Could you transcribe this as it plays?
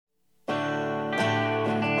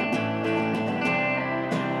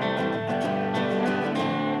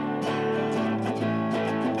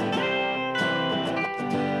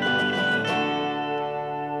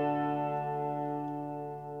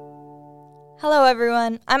Hello,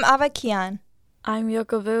 everyone. I'm Ava Kian. I'm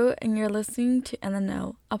Yoko Vu, and you're listening to In the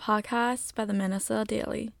Know, a podcast by the Minnesota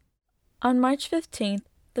Daily. On March 15th,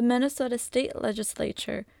 the Minnesota State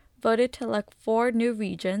Legislature voted to elect 4 new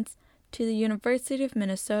regents to the University of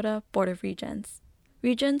Minnesota Board of Regents.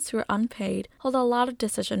 Regents who are unpaid hold a lot of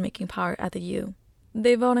decision-making power at the U.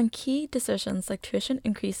 They vote on key decisions like tuition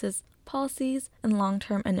increases, policies, and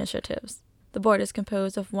long-term initiatives. The board is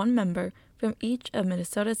composed of 1 member from each of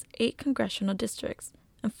Minnesota's 8 congressional districts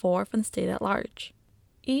and 4 from the state at large.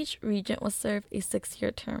 Each regent will serve a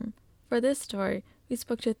 6-year term. For this story, we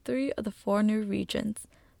spoke to 3 of the 4 new regents,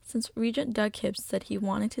 since Regent Doug Hibbs said he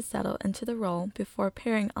wanted to settle into the role before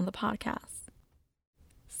appearing on the podcast.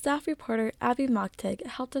 Staff reporter Abby Mocktig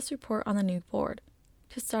helped us report on the new board.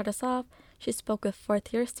 To start us off, she spoke with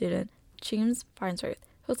 4th-year student James Farnsworth,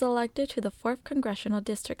 who was elected to the 4th Congressional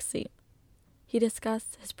District seat. He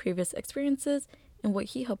discussed his previous experiences and what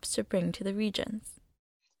he hopes to bring to the regions.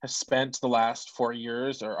 I've spent the last 4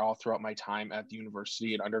 years, or all throughout my time at the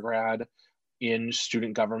university and undergrad, in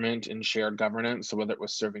student government and shared governance. So whether it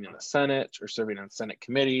was serving in the Senate or serving on Senate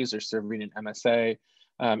committees or serving in MSA,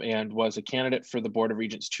 and was a candidate for the Board of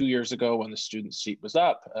Regents 2 years ago when the student seat was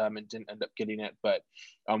up, and didn't end up getting it, but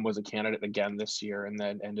was a candidate again this year and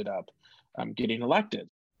then ended up getting elected.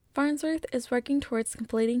 Farnsworth is working towards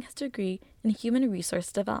completing his degree in human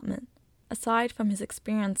resource development. Aside from his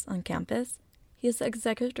experience on campus, he is the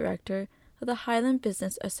executive director of the Highland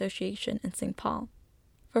Business Association in St. Paul.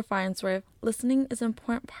 For Farnsworth, listening is an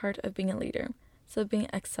important part of being a leader, so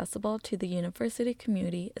being accessible to the university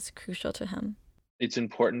community is crucial to him. It's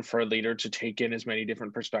important for a leader to take in as many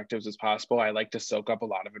different perspectives as possible. I like to soak up a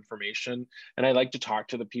lot of information, and I like to talk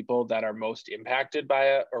to the people that are most impacted by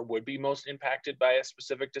it or would be most impacted by a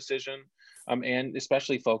specific decision, and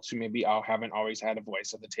especially folks who maybe haven't always had a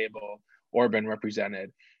voice at the table or been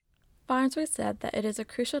represented. Farnsworth said that it is a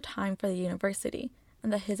crucial time for the university,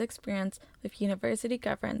 and that his experience with university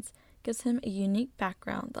governance gives him a unique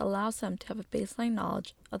background that allows him to have a baseline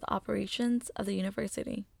knowledge of the operations of the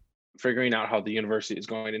university. Figuring out how the university is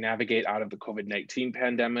going to navigate out of the COVID-19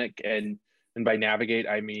 pandemic. And by navigate,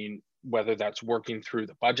 I mean whether that's working through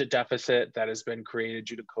the budget deficit that has been created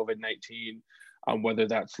due to COVID-19, whether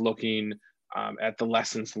that's looking at the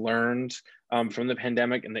lessons learned from the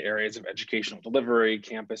pandemic in the areas of educational delivery,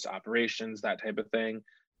 campus operations, that type of thing.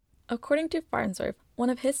 According to Farnsworth, one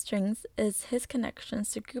of his strengths is his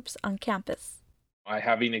connections to groups on campus.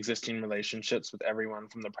 Having existing relationships with everyone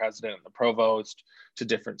from the president and the provost to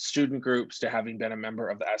different student groups to having been a member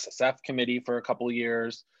of the SSF committee for a couple of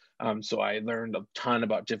years. So I learned a ton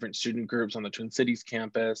about different student groups on the Twin Cities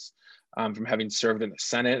campus from having served in the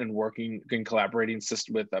Senate and working and collaborating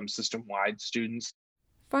with system-wide students.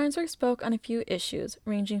 Farnsworth spoke on a few issues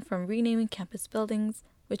ranging from renaming campus buildings,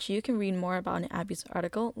 which you can read more about in Abby's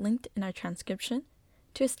article linked in our transcription,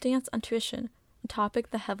 to a stance on tuition, a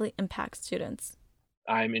topic that heavily impacts students.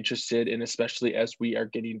 I'm interested in, especially as we are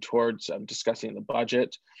getting towards discussing the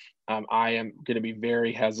budget, I am going to be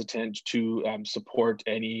very hesitant to support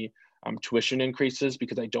any tuition increases,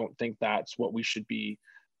 because I don't think that's what we should be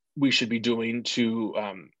doing to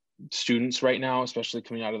students right now, especially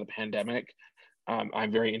coming out of the pandemic.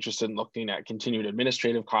 I'm very interested in looking at continued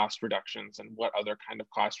administrative cost reductions and what other kind of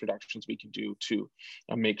cost reductions we can do to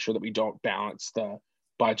make sure that we don't balance the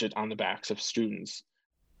budget on the backs of students.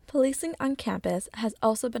 Policing on campus has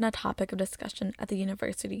also been a topic of discussion at the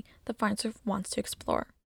university that Farnsworth wants to explore.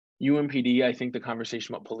 UMPD, I think the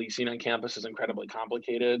conversation about policing on campus is incredibly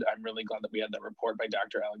complicated. I'm really glad that we had that report by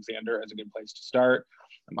Dr. Alexander as a good place to start.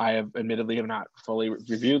 I have not fully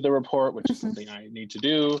reviewed the report, which is something I need to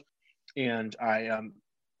do. And I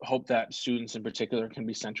hope that students in particular can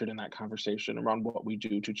be centered in that conversation around what we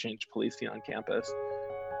do to change policing on campus.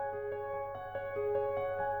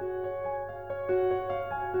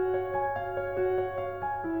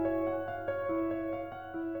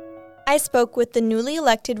 I spoke with the newly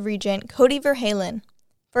elected regent, Cody Verhalen.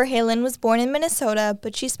 Verhalen was born in Minnesota,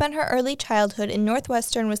 but she spent her early childhood in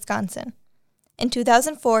northwestern Wisconsin. In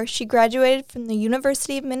 2004, she graduated from the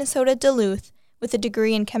University of Minnesota Duluth with a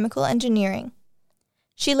degree in chemical engineering.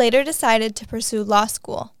 She later decided to pursue law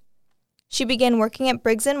school. She began working at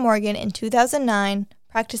Briggs & Morgan in 2009,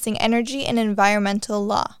 practicing energy and environmental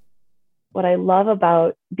law. What I love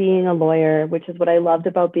about being a lawyer, which is what I loved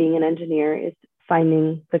about being an engineer, is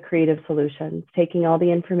finding the creative solutions, taking all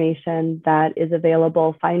the information that is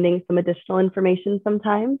available, finding some additional information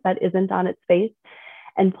sometimes that isn't on its face,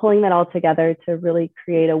 and pulling that all together to really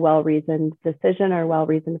create a well-reasoned decision or a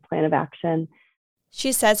well-reasoned plan of action.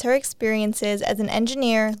 She says her experiences as an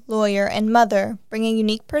engineer, lawyer, and mother bring a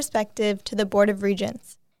unique perspective to the Board of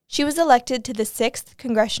Regents. She was elected to the 6th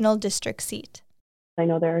Congressional District seat. I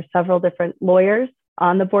know there are several different lawyers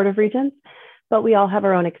on the Board of Regents, but we all have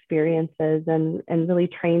our own experiences and really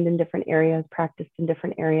trained in different areas, practiced in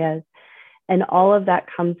different areas. And all of that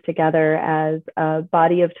comes together as a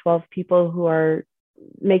body of 12 people who are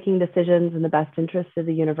making decisions in the best interest of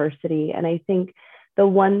the university. And I think the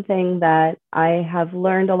one thing that I have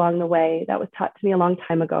learned along the way that was taught to me a long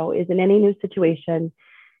time ago is in any new situation,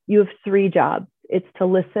 you have 3 jobs. It's to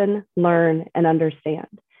listen, learn, and understand.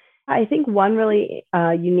 I think one really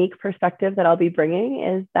unique perspective that I'll be bringing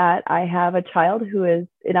is that I have a child who is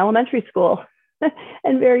in elementary school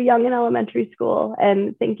and very young in elementary school,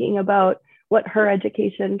 and thinking about what her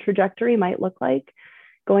education trajectory might look like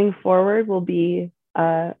going forward will be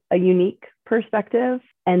a unique perspective.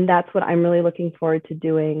 And that's what I'm really looking forward to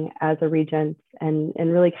doing as a regent, and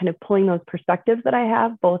really kind of pulling those perspectives that I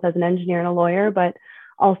have, both as an engineer and a lawyer, but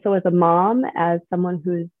also as a mom, as someone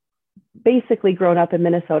who's basically grown up in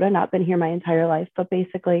Minnesota, not been here my entire life, but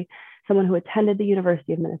basically someone who attended the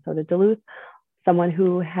University of Minnesota Duluth, someone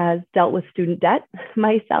who has dealt with student debt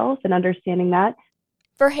myself and understanding that.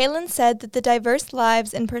 Verhalen said that the diverse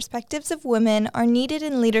lives and perspectives of women are needed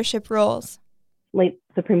in leadership roles. Late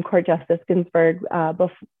Supreme Court Justice Ginsburg,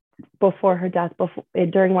 before her death,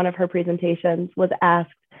 during one of her presentations, was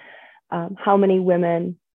asked how many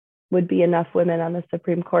women would be enough women on the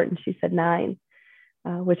Supreme Court, and she said 9,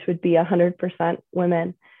 which would be 100%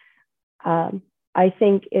 women. I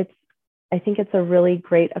think it's a really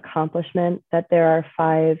great accomplishment that there are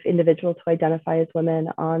 5 individuals who identify as women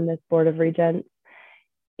on this Board of Regents.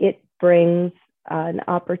 It brings an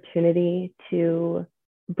opportunity to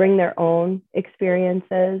bring their own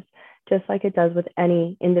experiences, just like it does with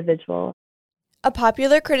any individual. A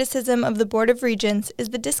popular criticism of the Board of Regents is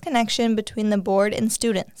the disconnection between the board and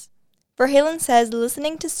students. Verhalen says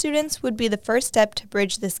listening to students would be the first step to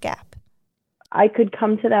bridge this gap. I could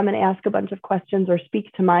come to them and ask a bunch of questions or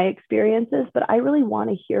speak to my experiences, but I really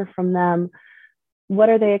want to hear from them. What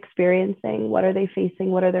are they experiencing? What are they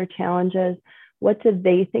facing? What are their challenges? What do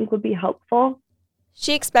they think would be helpful?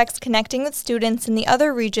 She expects connecting with students in the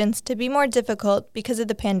other regents to be more difficult because of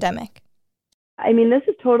the pandemic. I mean, this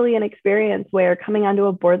is totally an experience where coming onto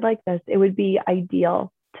a board like this, it would be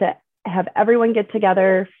ideal to have everyone get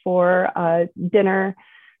together for a dinner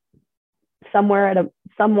somewhere at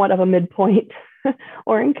somewhat of a midpoint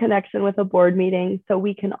or in connection with a board meeting, so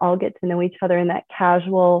we can all get to know each other in that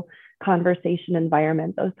casual conversation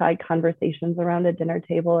environment. Those side conversations around a dinner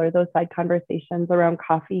table or those side conversations around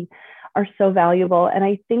coffee are so valuable. And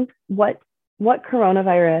I think what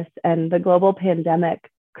coronavirus and the global pandemic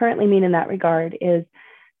currently mean in that regard is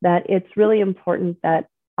that it's really important that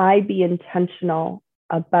I be intentional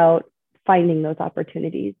about finding those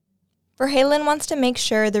opportunities. Verhalen wants to make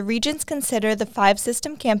sure the regents consider the 5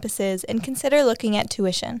 system campuses and consider looking at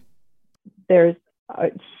tuition. There's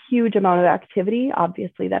a huge amount of activity,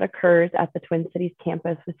 obviously, that occurs at the Twin Cities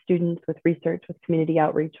campus with students, with research, with community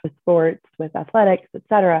outreach, with sports, with athletics,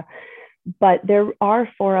 etc. But there are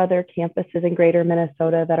 4 other campuses in greater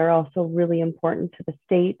Minnesota that are also really important to the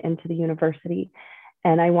state and to the university.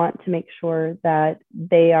 And I want to make sure that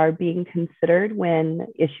they are being considered when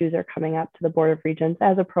issues are coming up to the Board of Regents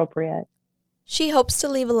as appropriate. She hopes to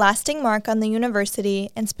leave a lasting mark on the university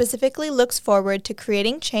and specifically looks forward to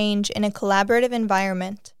creating change in a collaborative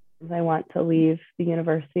environment. I want to leave the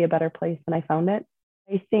university a better place than I found it.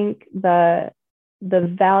 I think the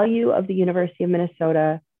value of the University of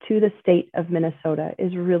Minnesota to the state of Minnesota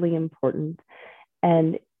is really important.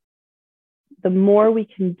 And the more we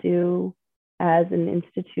can do as an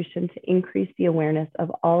institution to increase the awareness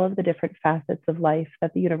of all of the different facets of life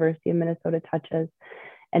that the University of Minnesota touches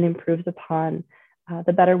and improves upon,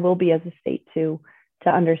 the better we'll be as a state to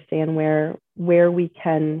understand where we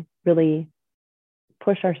can really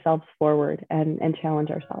push ourselves forward and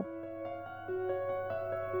challenge ourselves.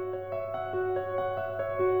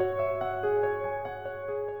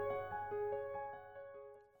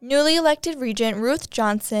 Newly elected Regent Ruth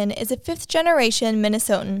Johnson is a 5th-generation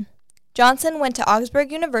Minnesotan. Johnson went to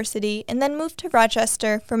Augsburg University and then moved to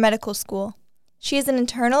Rochester for medical school. She is an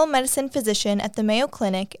internal medicine physician at the Mayo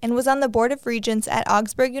Clinic and was on the Board of Regents at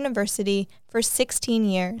Augsburg University for 16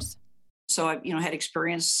 years. So I had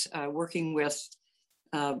experience working with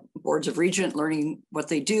boards of regent, learning what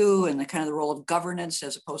they do and the kind of the role of governance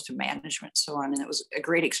as opposed to management. So I mean, it was a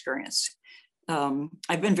great experience.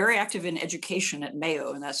 I've been very active in education at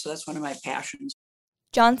Mayo, and that's one of my passions.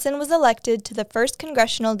 Johnson was elected to the 1st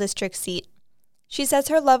Congressional District seat. She says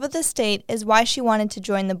her love of the state is why she wanted to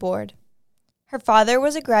join the board. Her father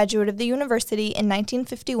was a graduate of the university in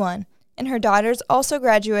 1951, and her daughters also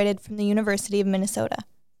graduated from the University of Minnesota.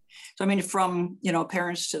 So, I mean, from,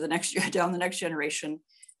 parents to the next, down the next generation,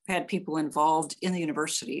 I've had people involved in the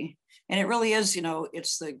university. And it really is,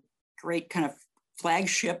 it's the great kind of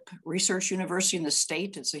flagship research university in the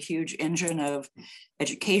state. It's a huge engine of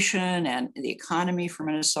education and the economy for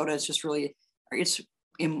Minnesota. It's just really, it's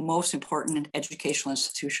a most important educational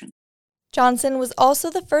institution. Johnson was also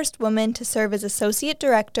the first woman to serve as Associate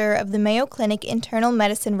Director of the Mayo Clinic Internal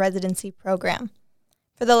Medicine Residency Program.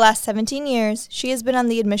 For the last 17 years, she has been on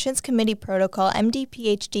the Admissions Committee Protocol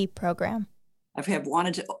MD-PhD program. I have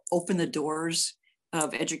wanted to open the doors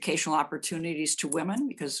of educational opportunities to women,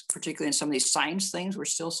 because particularly in some of these science things, we're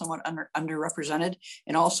still somewhat underrepresented,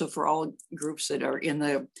 and also for all groups that are in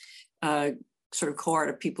the sort of cohort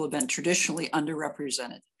of people who have been traditionally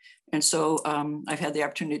underrepresented. And so I've had the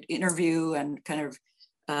opportunity to interview and kind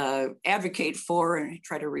of advocate for and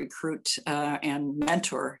try to recruit and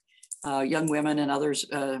mentor young women and others,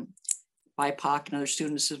 BIPOC and other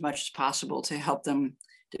students, as much as possible to help them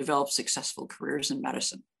develop successful careers in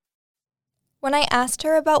medicine. When I asked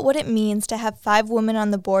her about what it means to have 5 women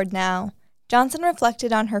on the board now, Johnson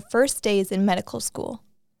reflected on her first days in medical school.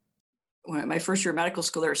 When my first year of medical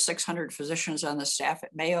school, there were 600 physicians on the staff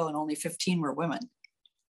at Mayo and only 15 were women.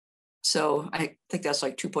 So I think that's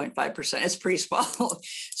like 2.5%. It's pretty small.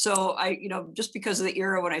 So just because of the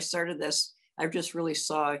era when I started this, I just really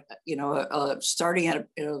saw, starting at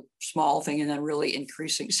a small thing and then really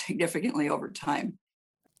increasing significantly over time.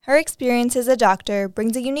 Her experience as a doctor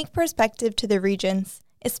brings a unique perspective to the Regents,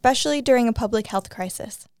 especially during a public health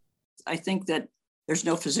crisis. I think that there's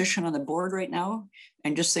no physician on the board right now.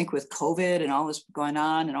 And just think with COVID and all this going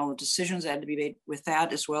on and all the decisions that had to be made with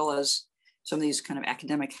that, as well as some of these kind of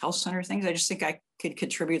academic health center things, I just think I could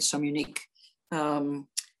contribute some unique,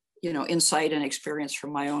 insight and experience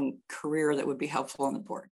from my own career that would be helpful on the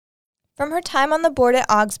board. From her time on the board at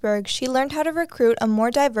Augsburg, she learned how to recruit a more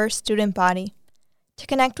diverse student body. To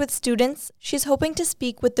connect with students, she's hoping to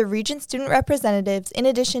speak with the Regent student representatives in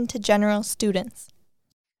addition to general students.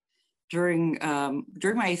 During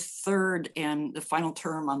my third and the final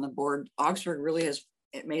term on the board, Augsburg really has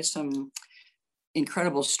made some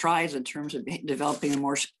incredible strides in terms of developing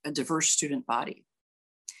a diverse student body,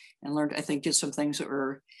 and did some things that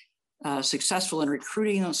were successful in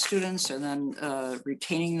recruiting those students and then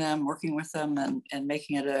retaining them, working with them, and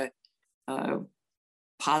making it a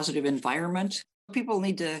positive environment. People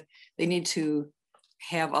need to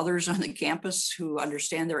have others on the campus who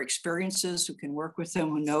understand their experiences, who can work with them,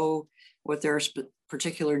 who know what their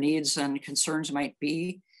particular needs and concerns might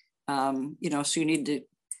be. So you need to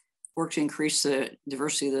work to increase the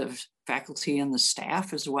diversity of the faculty and the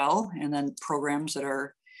staff as well, and then programs that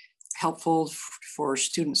are helpful for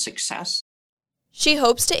student success. She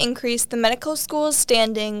hopes to increase the medical school's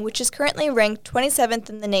standing, which is currently ranked 27th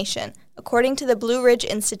in the nation, according to the Blue Ridge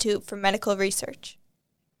Institute for Medical Research.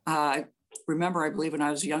 Remember, I believe when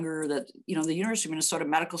I was younger that, the University of Minnesota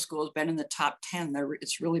Medical School has been in the top 10.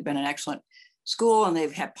 It's really been an excellent school, and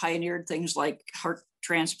they've had pioneered things like heart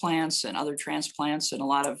transplants and other transplants and a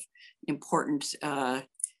lot of important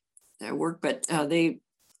work, but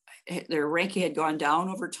their ranking had gone down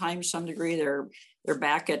over time to some degree. They're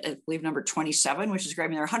back at, I believe, number 27, which is great. I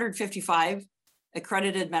mean, there are 155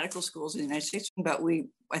 accredited medical schools in the United States, but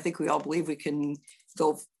I think we all believe we can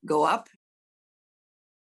go up.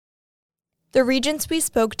 The Regents we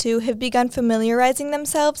spoke to have begun familiarizing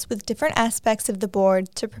themselves with different aspects of the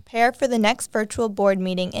board to prepare for the next virtual board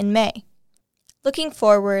meeting in May. Looking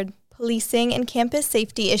forward, policing and campus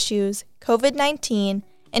safety issues, COVID-19,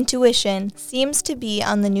 and tuition seems to be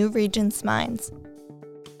on the new Regents' minds.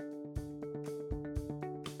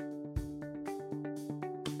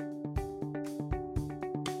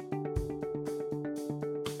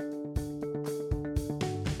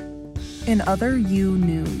 In other U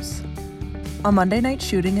news, a Monday night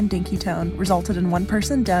shooting in Dinkytown resulted in 1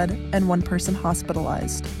 person dead and 1 person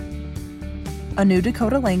hospitalized. A new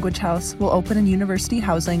Dakota language house will open in university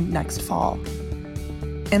housing next fall.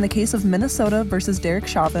 And the case of Minnesota versus Derek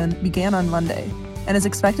Chauvin began on Monday and is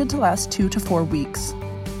expected to last 2 to 4 weeks.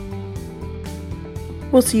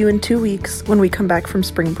 We'll see you in 2 weeks when we come back from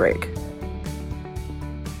spring break.